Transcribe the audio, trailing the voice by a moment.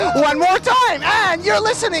One more time, and you're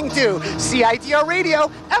listening to CITR Radio,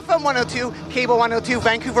 FM 102, Cable 102,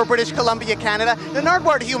 Vancouver, British Columbia, Canada, the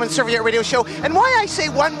Nardwuar to Human Serviette Radio Show. And why I say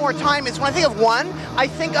one more time is when I think of one, I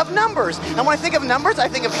think of numbers. And when I think of numbers, I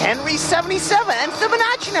think of Henry 77 and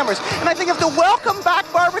Fibonacci numbers. And I think of the Welcome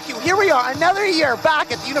Back Barbecue. Here we are, another year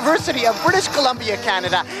back at the University of British Columbia,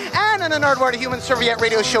 Canada. And on the Nardwuar to Human Serviette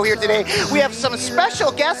Radio Show here today, we have some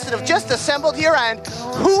special guests that have just assembled here. And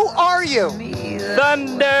who are you?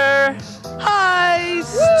 Thunderheist!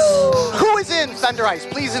 Who is in Thunderheist?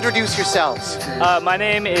 Please introduce yourselves. My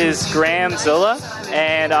name is Graham Zilla,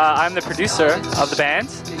 and I'm the producer of the band.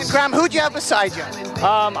 And Graham, who do you have beside you?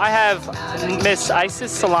 I have Miss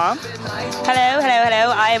Isis Salam. Hello.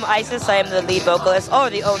 I am Isis. I am the lead vocalist, or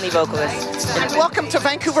the only vocalist. And welcome to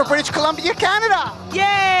Vancouver, British Columbia, Canada.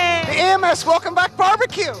 Yay! The AMS Welcome Back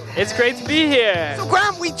Barbecue. It's great to be here. So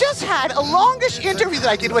Graham, we just had a longish interview that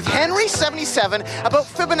I did with Henry 77 about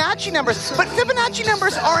Fibonacci numbers. But Fibonacci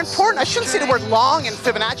numbers are important. I shouldn't say the word long and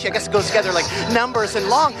Fibonacci. I guess it goes together like numbers and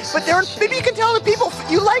long. But maybe you can tell the people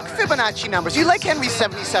you like Fibonacci numbers. You like Henry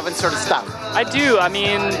 77 sort of stuff. I do. I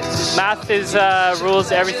mean, math is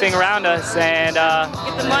rules everything around us, and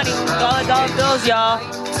Get the money, dollar bills, y'all.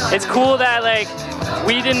 it's cool that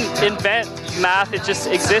we didn't invent math; it just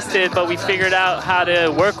existed, but we figured out how to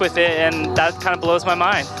work with it, and that kind of blows my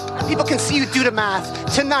mind. People can see you do the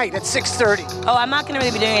math tonight at 6:30. Oh, I'm not going to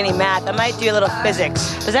really be doing any math. I might do a little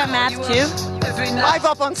physics. Is that math too? Live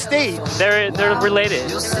up on stage. They're related.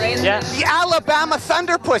 Yeah. The Alabama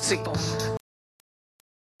Thunder Pussy.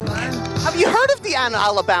 Have you heard of the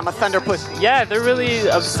Alabama Thunder Pussy? Yeah, they're really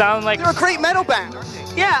sound like. They're a great metal band, aren't they?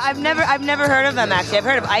 Yeah, I've never heard of them actually. I've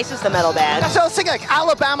heard of Isis, the metal band. So I was thinking like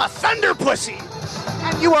Alabama Thunder Pussy.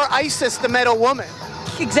 And you are Isis, the metal woman.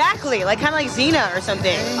 Exactly, kind of like Xena or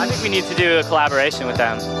something. I think we need to do a collaboration with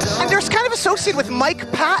them. And there's kind of associated with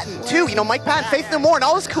Mike Patton, too. You know, Mike Patton, Faith No More, and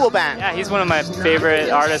all his cool band. Yeah, he's one of my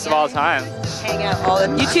favorite artists of all time. Hang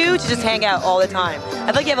out you two just hang out all the time. I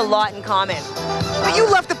feel like you have a lot in common. But you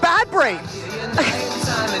love the Bad Brains.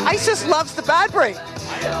 Isis loves the Bad Brains.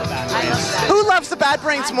 Who loves the Bad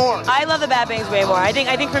Brains more? I love the Bad Brains way more. I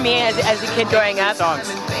think for me as a kid growing up. Songs.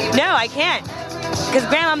 No, I can't. Because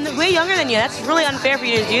Graham, I'm way younger than you. That's really unfair for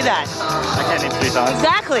you to do that. I can't name 3 songs.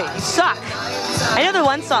 Exactly. You suck. I know the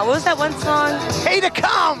one song. What was that one song? Hey to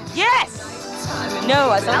Come. Yes.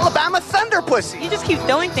 No, Alabama Thunder Pussy. You just keep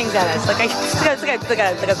throwing things at us. It's like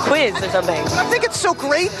a quiz or something. I think it's so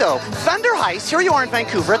great, though. Thunderheist, here you are in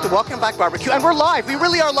Vancouver at the Welcome Back Barbecue, and we're live. We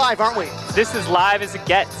really are live, aren't we? This is live as it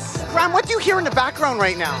gets. Graham, what do you hear in the background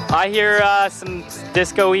right now? I hear some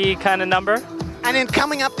disco-y kind of number. And then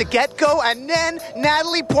coming up, the Get-Go, and then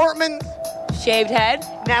Natalie Portman. Shaved head.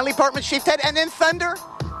 Natalie Portman, shaved head, and then Thunder.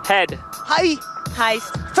 Head. Hi.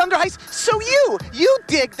 Heist. Thunderheist. So you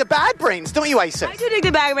dig the Bad Brains, don't you, Isis? I do dig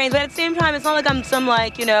the Bad Brains, but at the same time, it's not like I'm some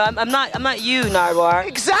I'm not you, Nardwuar.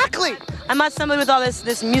 Exactly. I'm not somebody with all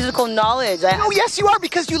this musical knowledge. Oh, yes, you are,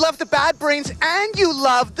 because you love the Bad Brains and you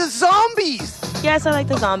love the Zombies. Yes, I like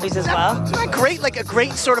the Zombies as well. Isn't that great? Like a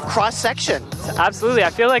great sort of cross-section. Absolutely. I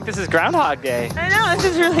feel like this is Groundhog Day. I know,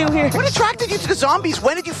 this is really weird. What attracted you to the Zombies?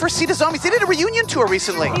 When did you first see the Zombies? They did a reunion tour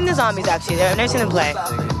recently. I've seen the Zombies, actually. I've never seen them play.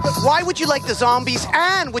 But why would you like the Zombies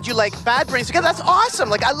and would you like Bad Brains? Because that's awesome.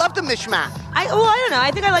 Like, I love the mishmash. I don't know.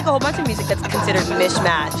 I think I like a whole bunch of music that's considered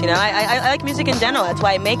mishmash, you know? I like music in general. That's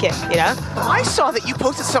why I make it, you know? I saw that you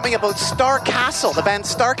posted something about Star Castle, the band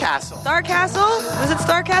Star Castle. Star Castle? Was it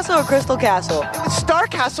Star Castle or Crystal Castle? It was Star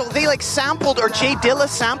Castle. They sampled, or Jay Dilla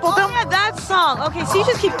sampled them. Yeah, that song. Okay, so you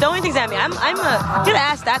just keep throwing things at me. I'm gonna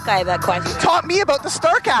ask that guy that question. You taught me about the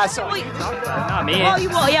Star Castle. Not me.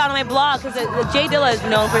 Well, yeah, on my blog, because Jay Dilla is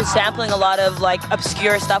known for sampling a lot of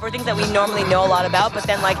obscure stuff or things that we normally know a lot about. But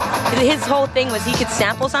then his whole thing was he could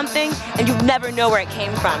sample something and you never know where it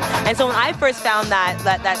came from. And so when I first found that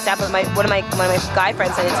sample, one of my guy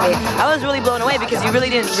friends sent it to me, I was really blown away because you really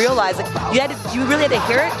didn't realize you really had to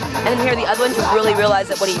hear it and then hear the other one to really realize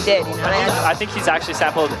that what he did. You know? I think he's actually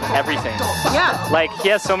sampled everything. Yeah. He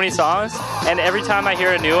has so many songs, and every time I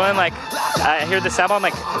hear a new one, I hear the sample, I'm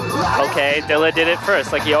like, okay, Dilla did it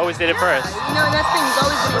first. He always did it first. You know, and that's the thing. He's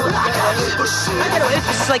always been able to get away.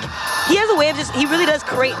 It's just he has a way of he really does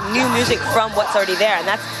create new music from what's already there, and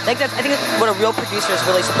that's I think that's what a real producer is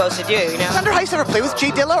really supposed to do. You know. Thunderheist ever play with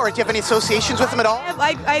Jay Dilla, or do you have any associations with him at all?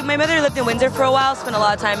 My mother lived in Windsor for a while, spent a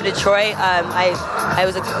lot of time in Detroit. I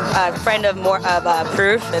was a friend of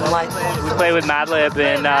Proof, and we played with Madlib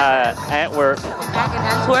in Antwerp. Back in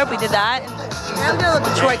Antwerp, we did that. Yeah, we got a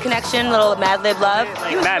little Detroit connection, a little Mad Lib love.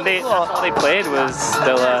 Man, that's all they played was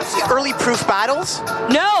Dilla. Early Proof battles?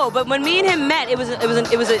 No, but when me and him met, it was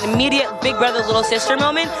an immediate big brother little sister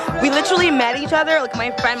moment. We literally met each other. Like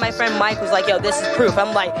my friend Mike was like, "Yo, this is Proof."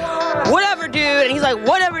 I'm like, "Whatever, dude," and he's like,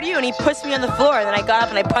 "Whatever, dude," and he pushed me on the floor, and then I got up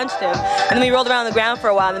and I punched him, and then we rolled around on the ground for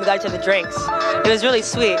a while, and then we got each other drinks. It was really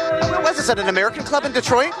sweet. Where was this, at an American club in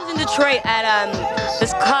Detroit? It was in Detroit at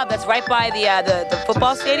this club that's right by the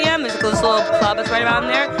football stadium. There's this little club that's right around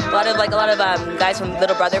there. A lot of guys from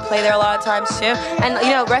Little Brother play there a lot of times too. And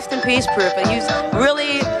rest in peace, Proof. And he was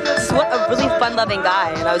really a really fun-loving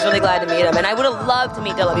guy, and I was really glad to meet him. And I would have loved to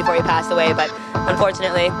meet Dilla before he passed away, but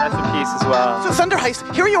unfortunately. Rest in peace as well. So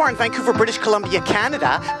Thunderheist, here you are in Vancouver, British Columbia,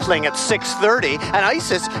 Canada, playing at 6:30, and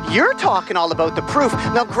Isis, you're talking all about the Proof.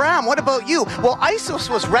 Now, Graham, what about you? Well, Isis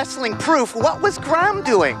was wrestling Proof. What was Graham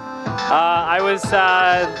doing? I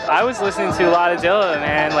was listening to a lot of Dilla,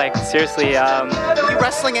 man. Like, seriously. Are you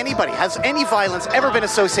wrestling anybody? Has any violence ever been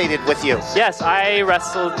associated with you? Yes, I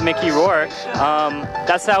wrestled Mickey Rourke.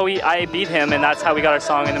 That's how I beat him, and that's how we got our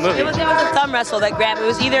song in the movie. It was a thumb wrestle that Graham. It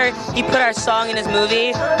was either he put our song in his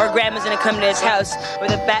movie, or Graham was going to come to his house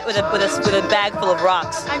with a bag full of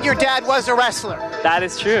rocks. And your dad was a wrestler. That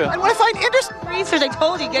is true. And what I find interesting, Research, I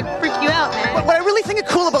told you, get freak you out, man. what I really think is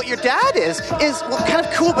cool about your dad is well, kind of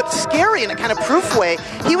cool but scary in a kind of Proof way.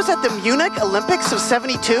 He was at the Munich Olympics of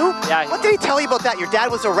 '72. Yeah. What did he tell you about that? Your dad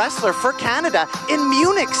was a wrestler for Canada in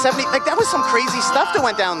Munich '70. Like, that was some crazy stuff that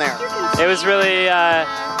went down there. It was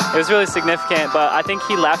really significant, but I think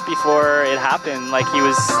he left before it happened. Like,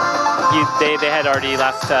 they had already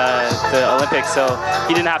left the Olympics, so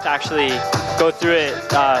he didn't have to actually go through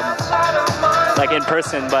it like in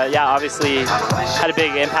person. But yeah, obviously had a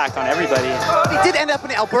big impact on everybody. He did end up in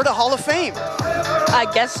the Alberta Hall of Fame. I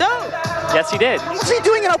guess so. Yes, he did. What's he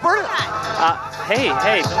doing in Alberta? Hey.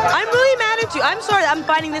 I'm really mad at you. I'm sorry that I'm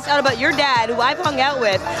finding this out about your dad, who I've hung out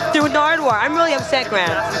with through Nardwuar. I'm really upset, Graham.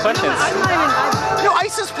 Questions? I'm not even... No,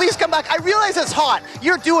 Isis, please come back. I realize it's hot.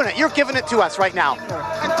 You're doing it. You're giving it to us right now.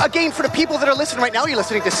 And again, for the people that are listening right now, you're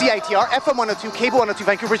listening to CITR, FM 102, Cable 102,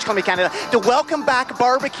 Vancouver, British Columbia, Canada, the Welcome Back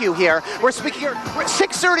Barbecue here. We're speaking here. We're at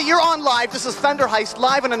 6:30. You're on live. This is Thunderheist,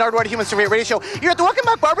 live on the Nardwuar Human Survey Radio Show. You're at the Welcome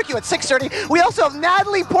Back Barbecue at 6:30. We also have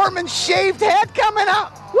Natalie Portman's shaved head coming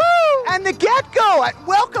up. Woo! And the get-go at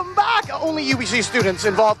Welcome Back. Only UBC students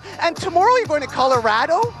involved. And tomorrow you're going to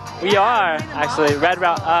Colorado? We are, actually. Red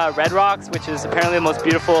Rocks, which is apparently the most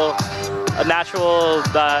beautiful natural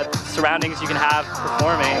surroundings you can have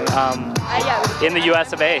performing in the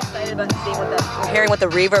US of A. Excited about hearing what the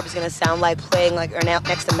reverb is going to sound like playing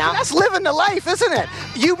next to mountains. That's living the life, isn't it?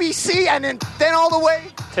 UBC and then all the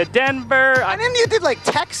way to Denver. And then you did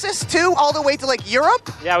Texas too, all the way to Europe?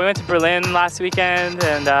 Yeah, we went to Berlin last weekend,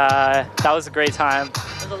 and that was a great time.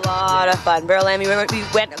 It was a lot of fun. Berlin, we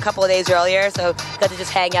went a couple of days earlier, so got to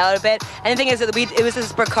just hang out a bit. And the thing is that it was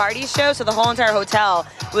this Bacardi show, so the whole entire hotel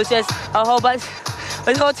was just a whole bunch.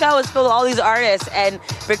 The hotel was filled with all these artists, and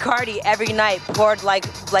Bacardi every night poured like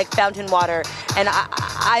fountain water, and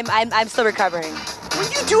I'm still recovering. When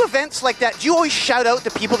you do events like that, do you always shout out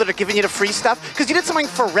the people that are giving you the free stuff? Because you did something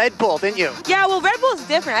for Red Bull, didn't you? Yeah, well, Red Bull's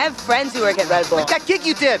different. I have friends who work at Red Bull. Like that gig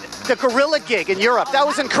you did, the Gorilla gig in Europe, that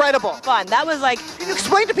was incredible. Fun. That was Can you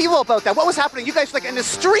explain to people about that? What was happening? You guys in the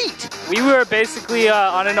street? We were basically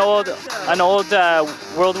on an old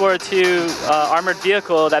World War II armored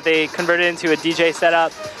vehicle that they converted into a DJ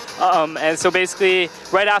setup. And so basically,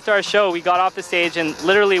 right after our show, we got off the stage and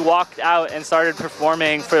literally walked out and started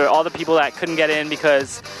performing for all the people that couldn't get in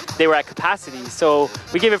because they were at capacity. So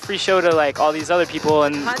we gave a free show to all these other people.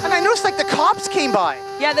 And I noticed the cops came by.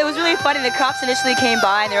 Yeah, that was really funny. The cops initially came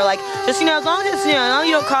by and they were like, just, as long as as long as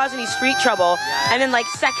you don't cause any street trouble. And then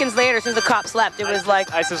seconds later, since the cops left, it was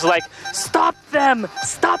ISIS was like, stop them!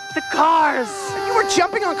 Stop the cars! And you were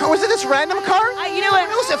jumping on cars. Was it this random car? You know what?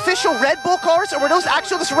 Were those official Red Bull cars, or were those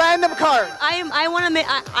actual this random cars?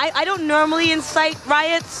 I don't normally incite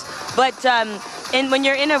riots, but when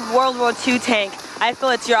you're in a World War II tank, I feel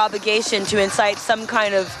it's your obligation to incite some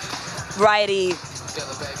kind of riotty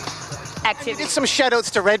activity. You did some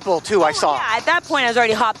shout-outs to Red Bull, too, I saw. Yeah, at that point, I was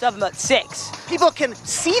already hopped up about 6. People can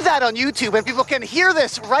see that on YouTube, and people can hear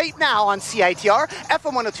this right now on CITR, FM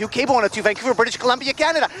 102, Cable 102, Vancouver, British Columbia,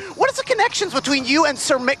 Canada. What is the connections between you and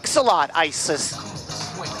Sir Mix-a-Lot, Isis?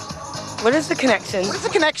 What is the connection? What is the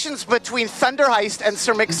connections between Thunderheist and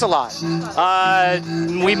Sir Mix-a-Lot?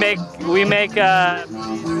 We make. Did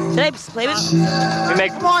I play with? We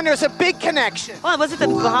make. Come on, there's a big connection. Oh, was it the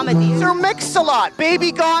Bahama Deer? Sir Mix-a-Lot,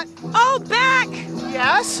 Baby Got. Oh, back!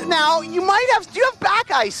 Yes. Now, do you have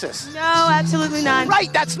back, Isis? No, absolutely not.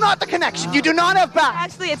 Right, that's not the connection. You do not have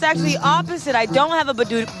back. It's actually opposite. I don't have a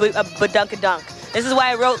badunkadunk. This is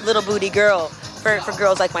why I wrote Little Booty Girl for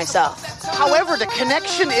girls like myself. However, the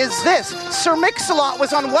connection is this. Sir Mix-a-Lot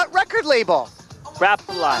was on what record label? Rap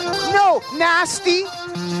a lot. No, Nasty.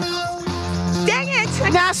 Dang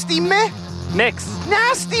it! Nasty Mix.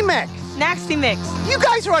 Nasty Mix. Nasty Mix. You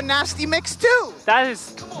guys are on Nasty Mix too. That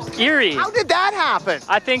is eerie. How did that happen?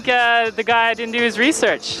 I think the guy didn't do his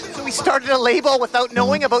research. So we started a label without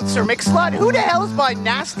knowing about Sir Mix-a-Lot? Who the hell is buying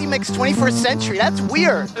Nasty Mix 21st Century? That's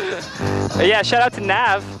weird. Yeah, shout out to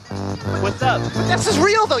Nav. What's up? But this is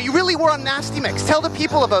real though. You really were on Nasty Mix. Tell the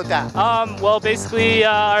people about that. Well, basically,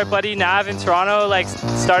 our buddy Nav in Toronto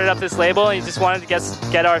started up this label, and he just wanted to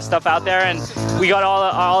get our stuff out there, and we got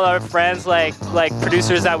all our friends, like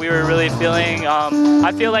producers that we were really feeling.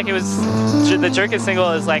 I feel like it was the Jerkin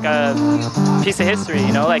single is like a piece of history,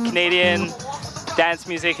 like Canadian dance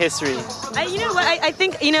music history. You know what? I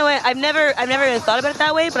think I've never even thought about it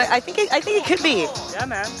that way, but I think it could be. Yeah,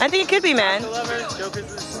 man. I think it could be, man. Jokers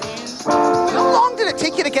is the scene. How long did it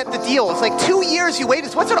take you to get the deal? It's like 2 years you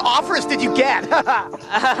waited. What sort of offers did you get?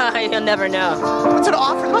 You'll never know. What sort of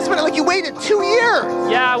offers? It must have been like you waited 2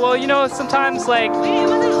 years. Yeah, well, sometimes we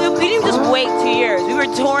didn't just wait 2 years. We were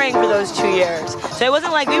touring for those 2 years, so it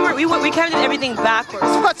wasn't like we kind of did everything backwards.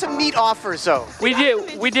 You got some neat offers though. We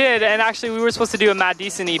did, and actually we were supposed to do a Mad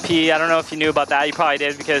Decent EP. I don't know if you knew about that. You probably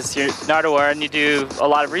did because you're Nardwuar and you do a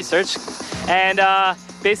lot of research, and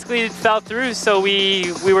basically it fell through. So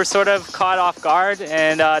we were sort of caught off guard,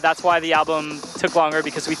 and that's why the album took longer,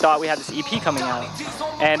 because we thought we had this EP coming out,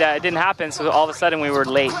 and it didn't happen. So all of a sudden we were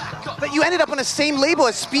late. But you ended up on the same label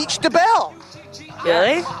as Speech to Bell.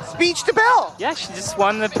 Really? Speech to Bell. Yeah, she just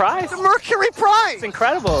won the prize. The Mercury Prize. It's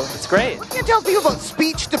incredible. It's great. What can you tell people about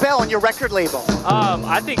Speech to Bell on your record label?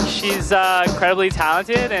 I think she's incredibly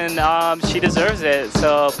talented, and she deserves it.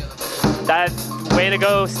 So that way to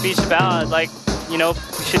go, Speech to Bell. We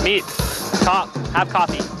should meet, talk, have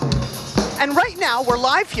coffee. And right now, we're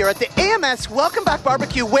live here at the AMS Welcome Back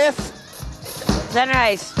Barbecue with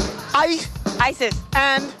Thunderheist, Isis,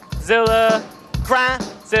 and Zilla, Grant,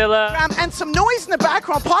 and some noise in the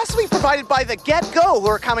background, possibly provided by the Get Go, who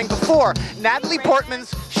are coming before Natalie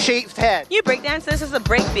Portman's Shaved Head. You breakdance. This is a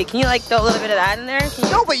breakbeat. Can you throw a little bit of that in there?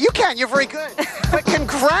 No, but you can. You're very good. But can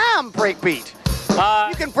Graham breakbeat?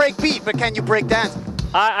 You can break beat, but can you break dance?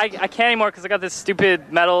 I can't anymore because I got this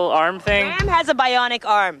stupid metal arm thing. Graham has a bionic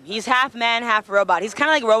arm. He's half man, half robot. He's kind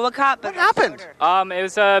of like RoboCop. But what happened? It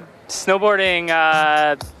was snowboarding.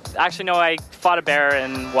 Actually, no, I fought a bear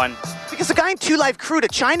and won. Because the guy in Two Live Crew, the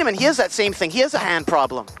Chinaman, he has that same thing. He has a hand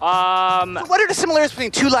problem. So what are the similarities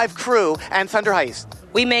between Two Live Crew and Thunderheist?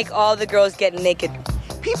 We make all the girls get naked.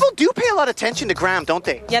 People do pay a lot of attention to Graham, don't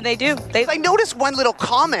they? Yeah, they do. I noticed one little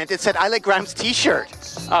comment. It said, "I like Graham's T-shirt."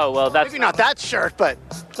 Oh, well, that's... Maybe not that shirt, but...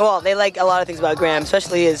 Well, they like a lot of things about Graham,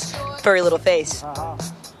 especially his furry little face.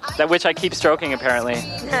 That which I keep stroking, apparently.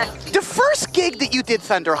 The first gig that you did,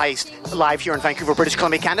 Thunderheist, live here in Vancouver, British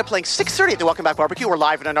Columbia, Canada, playing 6:30 at the Welcome Back Barbecue. We're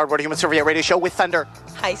live at a Nardwuar Human Survey Radio show with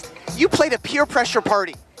Thunderheist. You played a peer pressure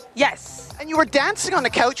party. Yes. And you were dancing on the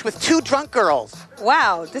couch with 2 drunk girls.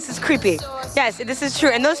 Wow, this is creepy. Yes, this is true.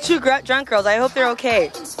 And those 2 drunk girls, I hope they're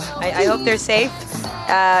okay. I hope they're safe.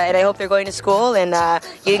 And I hope they're going to school and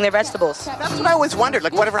eating their vegetables. That's what I always wondered.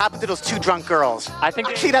 Whatever happened to those 2 drunk girls? I think...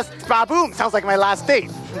 Actually, that's ba-boom. Sounds like my last date.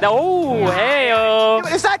 No, hey-o.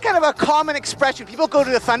 Is that kind of a common expression? People go to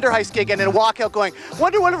the Thunderheist gig and then walk out going,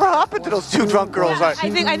 wonder whatever happened to those 2 drunk girls. Yeah, I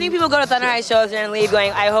think people go to Thunderheist shows and leave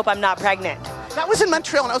going, I hope I'm not pregnant. That was in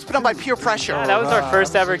Montreal, and I was put on by peer pressure. Yeah, that was our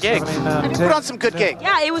first ever gig. And you put on some good gigs.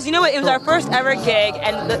 Yeah, it was, it was our first ever gig,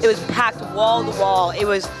 and it was packed wall to wall. It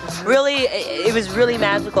was really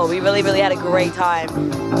magical. We really had a great time.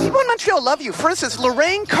 People in Montreal love you. For instance,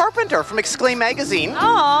 Lorraine Carpenter from Exclaim Magazine.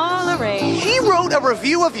 Oh, Lorraine. She wrote a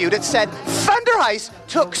review of you that said, Thunderheist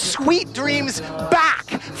took Sweet Dreams back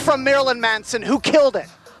from Marilyn Manson, who killed it.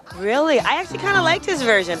 Really? I actually kind of liked his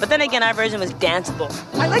version, but then again, our version was danceable.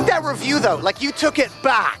 I like that review, though. You took it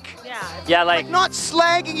back. Yeah, not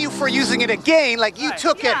slagging you for using it again, you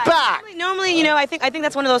took it back. Normally, I think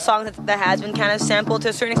that's one of those songs that has been kind of sampled to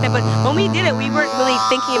a certain extent, but when we did it, we weren't really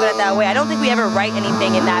thinking about it that way. I don't think we ever write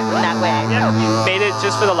anything in that way. Yeah, we made it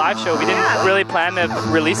just for the live show. We didn't really plan to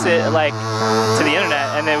release it, to the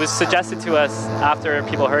internet, and it was suggested to us after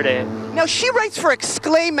people heard it. Now, she writes for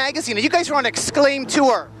Exclaim Magazine. You guys were on Exclaim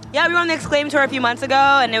tour. Yeah, we were on the Exclaim tour a few months ago,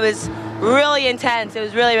 and it was really intense. It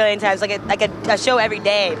was really intense, like a show every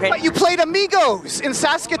day. But you played Amigos in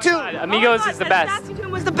Saskatoon. Amigos is the best.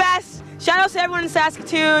 Saskatoon was the best. shout out to everyone in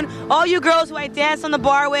Saskatoon. All you girls who I danced on the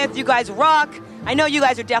bar with, you guys rock. I know you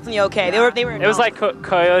guys are definitely okay. They were. It was like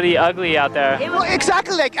Coyote Ugly out there. Well,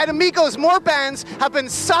 exactly. Like at Amigos, more bands have been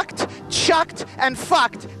sucked, chucked, and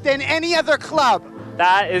fucked than any other club.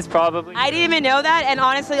 That is probably... I didn't even know that, and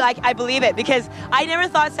honestly, like, I believe it, because I never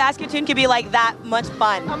thought Saskatoon could be, like, that much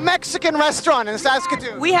fun. A Mexican restaurant in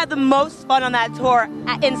Saskatoon. We had the most fun on that tour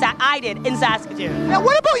I did in Saskatoon. Now,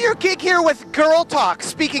 what about your gig here with Girl Talk,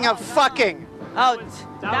 speaking of fucking? Oh,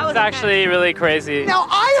 that was actually really crazy. Now,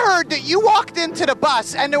 I heard that you walked into the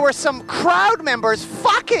bus and there were some crowd members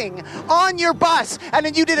fucking on your bus, and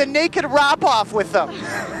then you did a naked rap-off with them.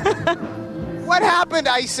 What happened,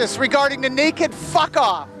 Isis, regarding the naked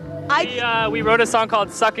fuck-off? We wrote a song called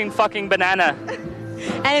Sucking Fucking Banana.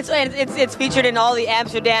 And it's featured in all the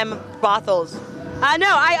Amsterdam brothels. No,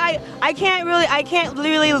 I can't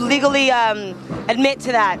really legally admit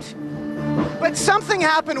to that. But something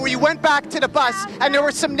happened where you went back to the bus and there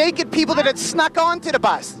were some naked people that had snuck onto the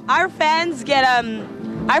bus. Our fans get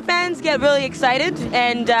really excited,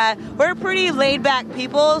 and we're pretty laid-back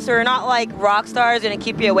people, so we're not like rock stars and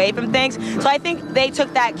keep you away from things. So I think they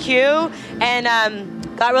took that cue and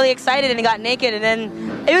got really excited and got naked, and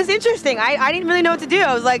then it was interesting. I didn't really know what to do.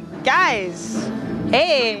 I was like, guys,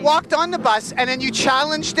 hey. You walked on the bus and then you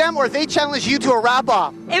challenged them, or they challenged you to a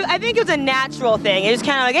rap-off? I think it was a natural thing. It was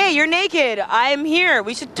kind of like, hey, you're naked. I'm here.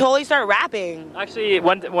 We should totally start rapping. Actually,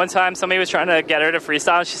 one time somebody was trying to get her to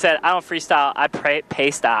freestyle, and she said, I don't freestyle, I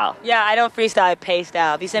pay style. Yeah, I don't freestyle, I pay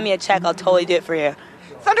style. If you send me a check, I'll totally do it for you.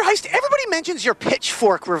 Thunderheist, everybody mentions your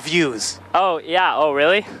Pitchfork reviews. Oh, yeah. Oh,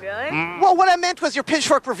 really? Really? Well, what I meant was your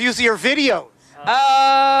Pitchfork reviews of your videos.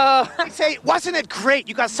 Oh. They say, wasn't it great?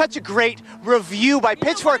 You got such a great review by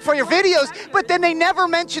Pitchfork for your videos, but then they never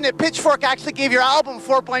mention it. Pitchfork actually gave your album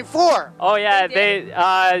 4.4. Oh, yeah.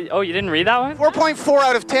 You didn't read that one? 4.4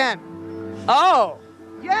 out of 10. Oh.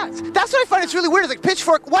 Yes. That's what I find it's really weird. It's like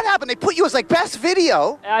Pitchfork, what happened? They put you as like best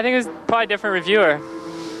video. I think it was probably a different reviewer.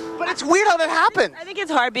 But it's weird how that happened. I think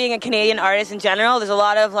it's hard being a Canadian artist in general. There's a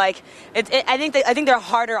lot of like, I think they're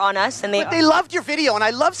harder on us than they. But they loved your video, and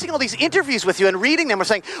I love seeing all these interviews with you and reading them. We're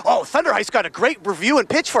saying, "Oh, Thunderheist got a great review in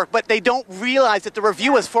Pitchfork," but they don't realize that the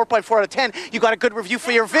review is 4.4 out of 10. You got a good review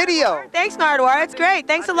for your video. Thanks, Nardwuar. It's great.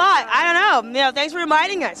 Thanks a lot. I don't know. Thanks for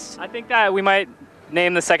reminding us. I think that we might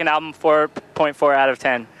name the second album 4.4 out of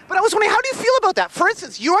 10. But I was wondering, how do you feel about that? For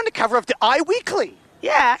instance, you're on the cover of the I Weekly.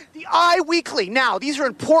 Yeah. The I Weekly. Now, these are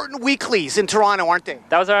important weeklies in Toronto, aren't they?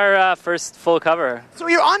 That was our first full cover. So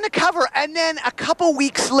you're on the cover, and then a couple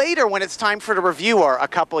weeks later, when it's time for the review, or a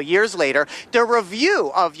couple years later, the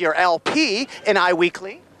review of your LP in I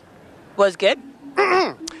Weekly was good.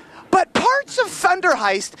 But parts of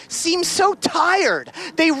Thunderheist seem so tired.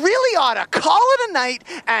 They really ought to call it a night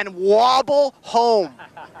and wobble home.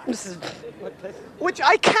 Which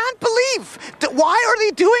I can't believe. Why are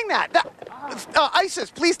they doing that?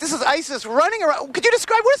 Isis, please, this is Isis running around. Could you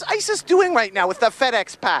describe, what is Isis doing right now with the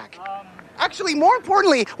FedEx pack? Actually, more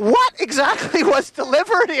importantly, what exactly was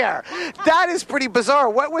delivered here? That is pretty bizarre.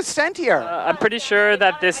 What was sent here? I'm pretty sure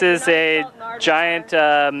that this is a giant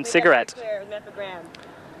cigarette.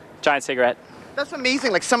 Giant cigarette. That's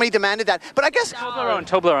amazing. Like, somebody demanded that. But I guess...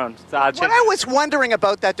 Toblerone. What I was wondering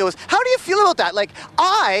about that, though, is how do you feel about that? Like,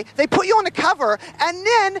 they put you on the cover, and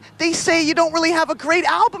then they say you don't really have a great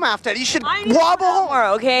album after that. You should wobble more,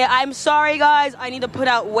 okay? I'm sorry, guys. I need to put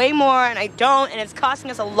out way more, and I don't, and it's costing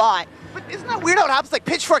us a lot. But isn't that weird how it happens? Like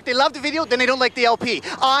Pitchfork, they love the video, then they don't like the LP.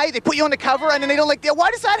 They put you on the cover, and then they don't like the...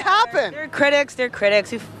 Why does that happen? They're critics.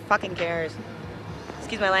 Who fucking cares?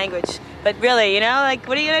 Excuse my language. But really, like,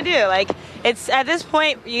 what are you gonna do? Like, it's at this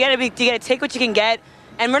point, you gotta take what you can get,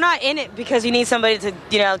 and we're not in it because you need somebody to,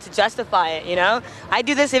 to justify it. I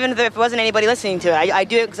do this even if there wasn't anybody listening to it. I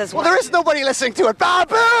do it because there is nobody listening to it.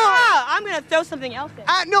 Babu! I'm gonna throw something else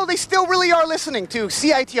in. No, they still really are listening to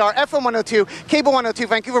CITR, FM 102, Cable 102,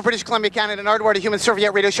 Vancouver, British Columbia, Canada, Nardwuar, the Human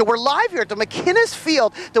Serviette Radio Show. We're live here at the McInnes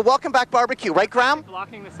Field, the Welcome Back Barbecue, right, Graham?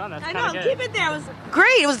 Blocking the sun. That's I know. Keep it there. It was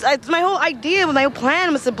great. It's my whole idea, my whole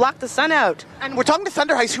plan was to block the sun out. And we're talking to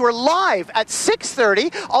Thunderheist, who are live at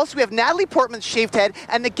 6:30. Also, we have Natalie Portman's Shaved Head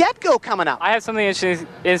and the Get-Go coming up. I have something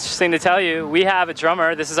interesting to tell you. We have a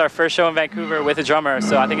drummer. This is our first show in Vancouver with a drummer,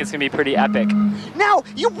 so I think it's going to be pretty epic. Now,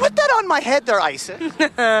 you put that on my head there, Isis.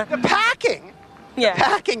 The packing. Yeah. The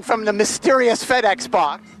packing from the mysterious FedEx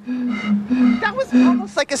box. That was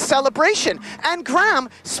almost like a celebration. And Graham,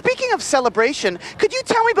 speaking of celebration, could you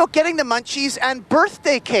tell me about getting the munchies and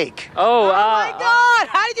birthday cake? Oh my God!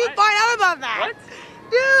 How did you find out about that?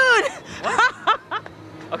 What?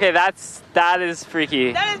 Dude! Okay, that is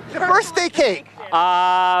freaky. That is the birthday cake.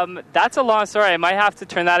 That's a long story. I might have to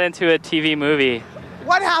turn that into a TV movie.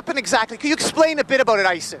 What happened exactly? Can you explain a bit about it,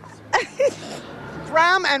 Isis?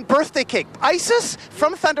 Graham and birthday cake. Isis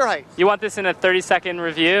from Thunderheist. You want this in a 30-second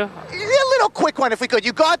review? A little quick one if we could.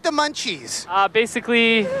 You got the munchies.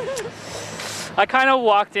 Basically, I kind of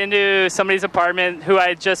walked into somebody's apartment who I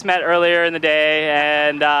had just met earlier in the day,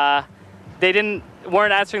 and they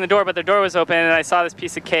weren't answering the door, but their door was open, and I saw this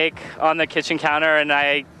piece of cake on the kitchen counter, and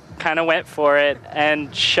I kind of went for it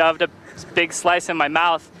and shoved a big slice in my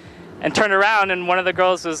mouth and turned around, and one of the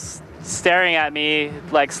girls was staring at me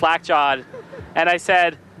like slack-jawed, and I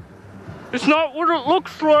said, "It's not what it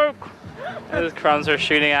looks like." And the crumbs were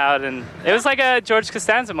shooting out, and it was like a George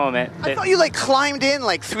Costanza moment. I thought you like climbed in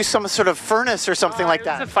like through some sort of furnace or something like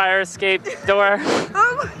that. It's a fire escape door.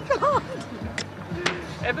 Oh my god.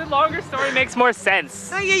 And the longer story makes more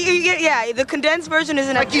sense. Yeah, the condensed version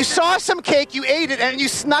isn't Like you saw some cake, you ate it, and you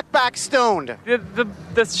snuck back stoned.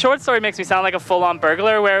 The short story makes me sound like a full-on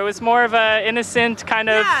burglar, where it was more of a innocent kind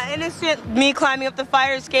of... Yeah, innocent. Me climbing up the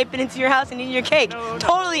fire escape and into your house and eating your cake. No.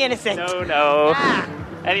 Totally innocent. No. Yeah.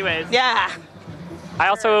 Anyways. Yeah. I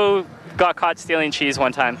also got caught stealing cheese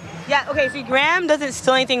one time. Yeah, okay, so Graham doesn't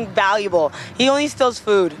steal anything valuable. He only steals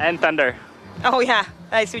food. And thunder. Oh, yeah.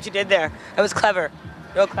 I see what you did there. That was clever.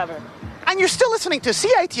 Real clever. And you're still listening to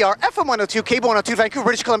CITR FM 102, Cable 102, Vancouver,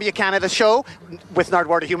 British Columbia, Canada show with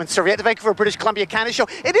Nardwuar, the Human Surveyor, the Vancouver, British Columbia, Canada show.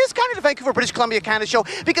 It is kind of the Vancouver, British Columbia, Canada show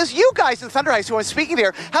because you guys in Thunderheist, who I'm speaking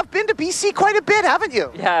here, have been to BC quite a bit, haven't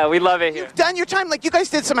you? Yeah, we love it here. You've done your time. Like you guys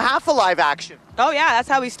did some Half-Alive action. Oh, yeah, that's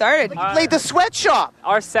how we started. You played the sweatshop.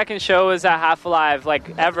 Our second show was at Half Alive,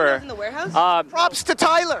 like ever. In the warehouse? Props to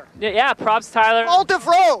Tyler. Yeah, props Tyler. Paul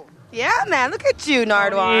DeVroe. Yeah, man, look at you,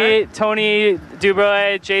 Nardwuar. Tony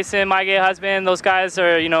Dubroy, Jason, my gay husband, those guys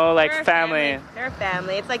are, like They're family. They're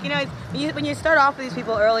family. It's like, when you start off with these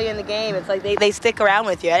people early in the game, it's like they stick around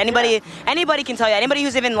with you. Anybody can tell you. Anybody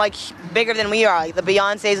who's even like bigger than we are, like the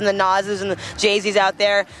Beyoncés and the Nas's and the Jay-Z's out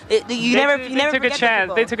there, you never took a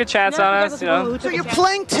chance. They took a chance on us, So you're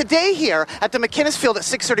playing today here at the McInnes Field at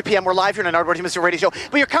 6:30 p.m. We're live here on the Nardwuar Human Radio Show.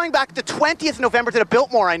 But you're coming back the 20th November to the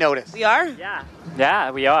Biltmore, I noticed. We are?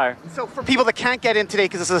 Yeah, we are. So for people that can't get in today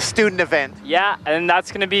because this is a student event. Yeah, and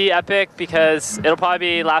that's going to be epic because it'll probably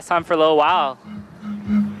be last time for a little while.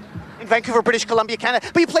 In Vancouver, British Columbia, Canada.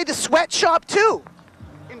 But you played the sweatshop too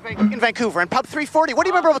in Vancouver and Pub 340. What do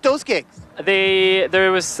you remember about those gigs?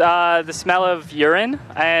 There was the smell of urine,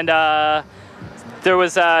 and there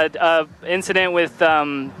was a incident with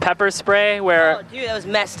pepper spray where... Oh, dude, that was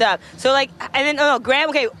messed up. So, and then, Graham,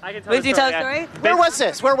 okay, I can tell will the you tell story, the story? Where was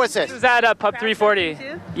this? This was at Pub 340.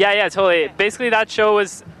 Too? Yeah, totally. Basically, that show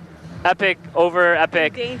was epic over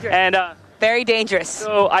epic. Dangerous. And very dangerous.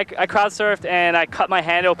 so I crowd surfed, and I cut my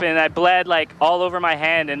hand open, and I bled, all over my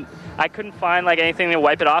hand, and I couldn't find anything to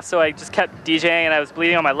wipe it off, so I just kept DJing, and I was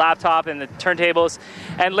bleeding on my laptop and the turntables.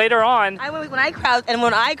 And later on, when I crowd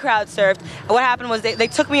surfed, what happened was they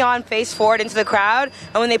took me on face forward into the crowd,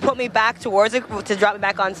 and when they put me back towards it to drop me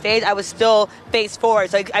back on stage, I was still face forward,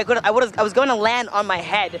 so I was going to land on my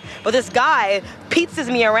head, but this guy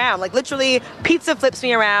pizzas me around, literally pizza flips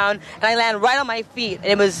me around, and I land right on my feet, and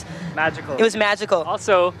it was magical. It was magical.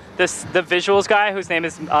 Also, the visuals guy, whose name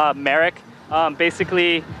is Merrick,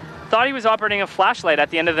 basically thought he was operating a flashlight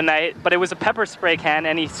at the end of the night, but it was a pepper spray can,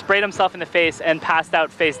 and he sprayed himself in the face and passed out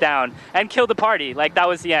face down and killed the party. That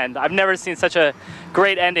was the end. I've never seen such a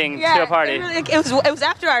great ending to a party. It was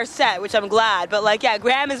after our set, which I'm glad, but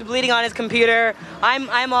Graham is bleeding on his computer.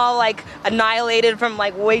 I'm all annihilated from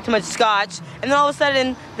way too much scotch, and then all of a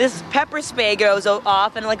sudden this pepper spray goes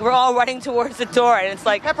off, and we're all running towards the door, and it's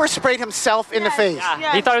Pepper sprayed himself in the face.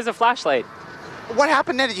 Yeah, he thought it was a flashlight. What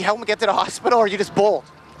happened then? Did you help him get to the hospital, or you just bowled?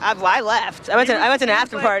 I left. I went to an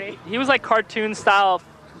after party. He was cartoon style,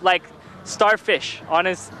 starfish on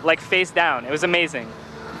his face down. It was amazing.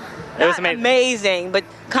 It was amazing. Amazing, but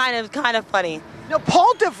kind of funny. No,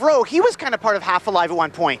 Paul DeVroe, he was kind of part of Half-Alive at one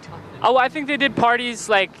point. Oh, I think they did parties.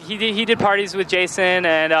 He did parties with Jason,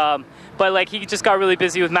 and but he just got really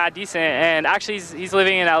busy with Matt Decent, and actually he's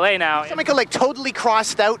living in LA now. Something totally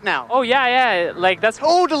crossed out now. Oh yeah, that's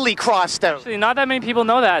totally crossed out. Actually, not that many people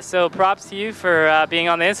know that. So props to you for being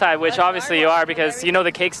on the inside, which obviously you are because you know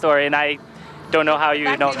the cake story, and I don't know how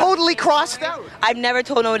you know. Totally crossed out. I've never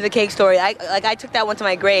told nobody the cake story. I took that one to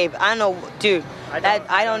my grave. I don't know, dude.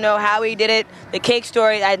 I don't know how he did it. The cake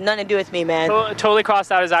story had nothing to do with me, man. Totally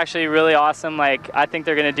crossed out is actually really awesome. I think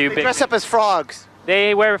they're gonna do They big. dress up as frogs.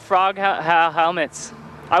 They wear frog helmets.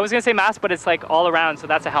 I was gonna say mask, but it's all around, so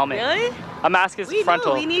that's a helmet. Really? A mask is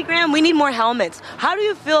frontal. We need more helmets. How do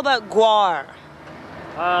you feel about Guar?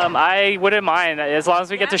 I wouldn't mind as long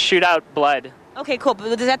as we get to shoot out blood. Okay, cool.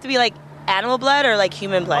 But does it have to be like animal blood or like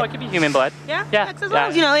human Oh, blood? it could be human blood. Yeah? Yeah. 'Cause as long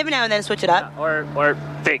as, you know, every now and then switch it up. Or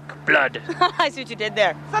fake blood. I see what you did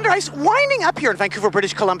there. Thunderheist, winding up here in Vancouver,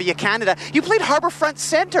 British Columbia, Canada, you played Harbourfront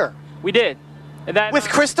Centre We did. And that, with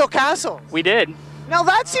Crystal Castles. We did. Now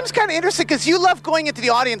that seems kind of interesting because you love going into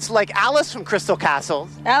the audience like Alice from Crystal Castles,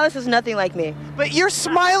 Alice is nothing like me. but you're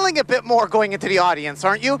smiling a bit more going into the audience,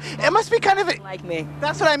 aren't you? It must be kind of Like me.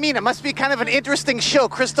 that's what I mean. It must be kind of an interesting show,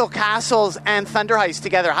 Crystal Castles and Thunderheist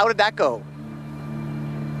together. How did that go?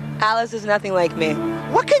 Alice is nothing like me.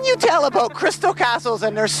 What can you tell about Crystal Castles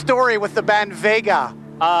and their story with the band Vega?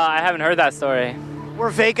 I haven't heard that story. Where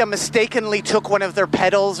Vega mistakenly took one of their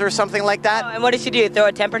pedals or something like that? Oh, and what did she do? Throw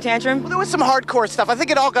a temper tantrum? Well, there was some hardcore stuff. I think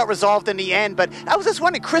it all got resolved in the end, but I was just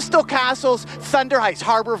wondering, Crystal Castles, Thunderheist,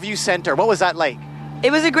 Harbourview Centre, what was that like?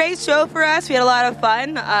 It was a great show for us. We had a lot of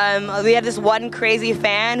fun. We had this one crazy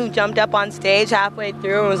fan who jumped up on stage halfway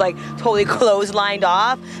through and was like totally clotheslined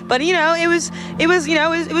off. But you know, it was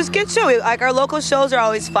a good show. Like our local shows are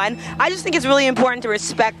always fun. I just think it's really important to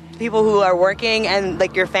respect people who are working and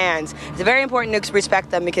like your fans. It's very important to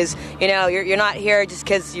respect them because you know you're not here just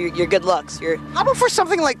because you're good looks. How about for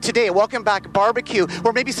something like today, Welcome Back Barbecue,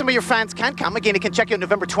 where maybe some of your fans can come? Again, you can check you on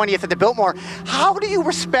November 20th at the Biltmore. How do you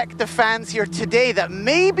respect the fans here today that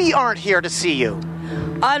maybe aren't here to see you?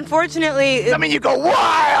 Unfortunately, I mean, you go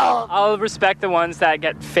wild! I'll respect the ones that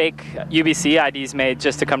get fake UBC IDs made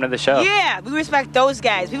just to come to the show. yeah, we respect those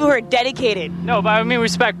guys. People who are dedicated. No, but I mean,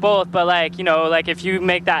 respect both. But like, you know, like if you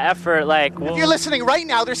make that effort, like, If you're listening right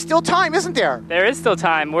now, there's still time, isn't there? there is still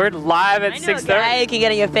time. We're live at I know a 6:30. guy can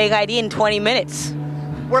get a fake ID in 20 minutes.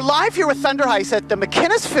 We're live here with Thunderheist at the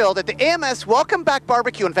McInnes Field at the AMS Welcome Back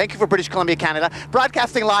Barbecue in Vancouver, British Columbia, Canada.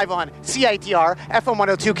 Broadcasting live on CITR, FM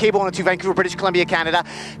 102, Cable 102, Vancouver, British Columbia, Canada.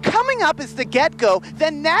 Coming up is the get-go,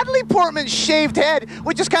 then Natalie Portman's shaved head,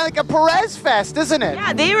 which is kind of like a Perez fest, isn't it?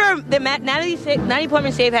 Yeah, Natalie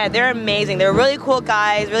Portman Save Head. They're amazing. They're really cool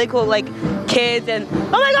guys, really cool like kids, and oh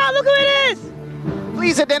my God, look who it is!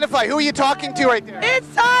 Please identify. Who are you talking to right there? It's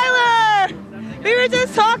Tyler. We were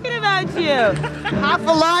just talking about you, Half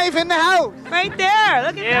alive in the house. right there.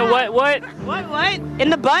 Look at Yeah, that. what? In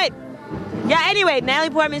the butt. Yeah. Anyway, Natalie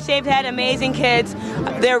Portman Shaved Head, amazing kids.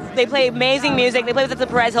 They play amazing music. They play with the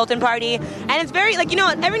Perez Hilton party, and it's very like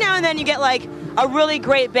every now and then you get like a really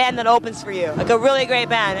great band that opens for you, like a really great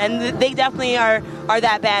band, and they definitely are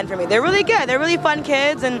that band for me. They're really good. They're really fun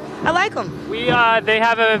kids, and I like them. They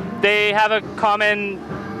have a common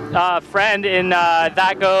friend in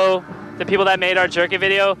That Go. The people that made our Jerky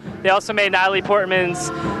video, they also made Natalie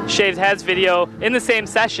Portman's Shaved Heads video in the same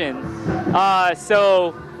session.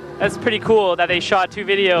 So that's pretty cool that they shot two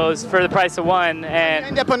videos for the price of one. You And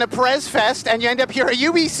end up on a Perez fest, and you end up here at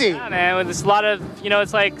UBC. yeah, man, there's a lot of,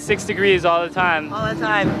 it's like 6 degrees all the time. All the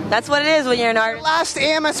time. That's what it is when you're an The artist. last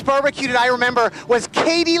AMS barbecue that I remember was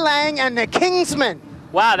Katie Lang and the Kingsmen.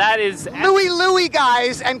 Wow, that is... Louie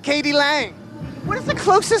guys and Katie Lang. What is the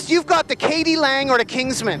closest you've got to Katie Lang or to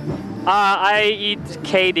Kingsmen? I eat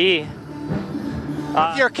KD,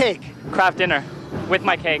 Your cake. craft dinner, with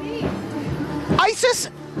my cake. Isis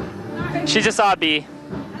She just saw a bee.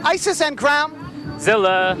 and Graham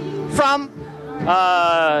Zilla, from...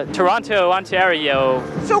 Toronto, Ontario.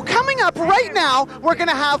 So coming up right now, we're going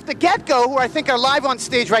to have the Get-Go, who I think are live on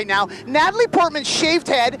stage right now, Natalie Portman's Shaved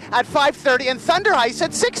Head at 5:30 and Thunderheist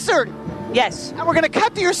at 6:30. Yes. And we're going to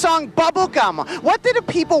cut to your song Bubblegum. What did the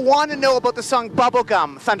people want to know about the song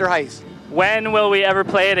Bubblegum, Thunderheist? When will we ever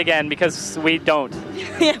play it again? Because we don't.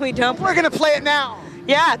 Yeah, we don't. We're going to play it now.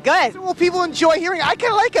 Yeah, good. Will people enjoy hearing? I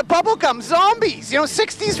kind of like it. Bubblegum, zombies,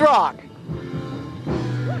 60s rock.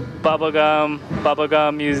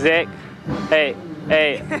 Bubblegum music. Hey,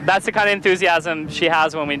 that's the kind of enthusiasm she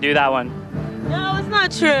has when we do that one. No, it's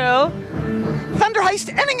not true. Thunderheist,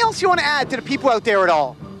 anything else you want to add to the people out there at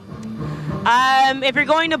all? If you're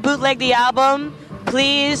going to bootleg the album,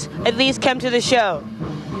 please at least come to the show.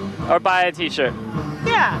 Or buy a t-shirt.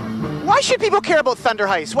 Yeah. Why should people care about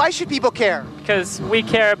Thunderheist? Why should people care? Because we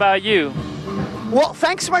care about you. Well,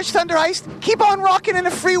 thanks so much, Thunderheist. Keep on rocking in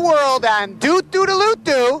a free world and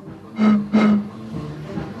doot-doot-a-loot-doo.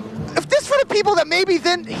 If this for the people that maybe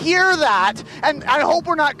didn't hear that, and I hope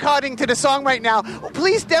we're not cutting to the song right now,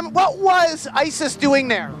 please, what was Isis doing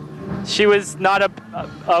there? She was not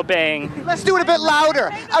obeying. Let's do it a bit louder.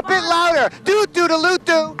 A bit louder.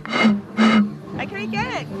 Doot-doot-a-loot-doo. I can't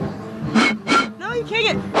get it. No, you can't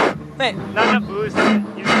get it. Wait. Not enough booze.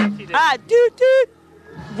 Doot doot.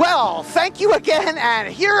 Well, thank you again, and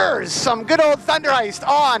here's some good old Thunderheist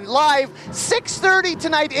on live 6:30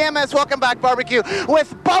 tonight, AMS Welcome Back Barbecue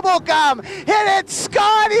with Bubblegum. Hit it,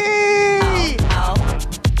 Scotty! Ow.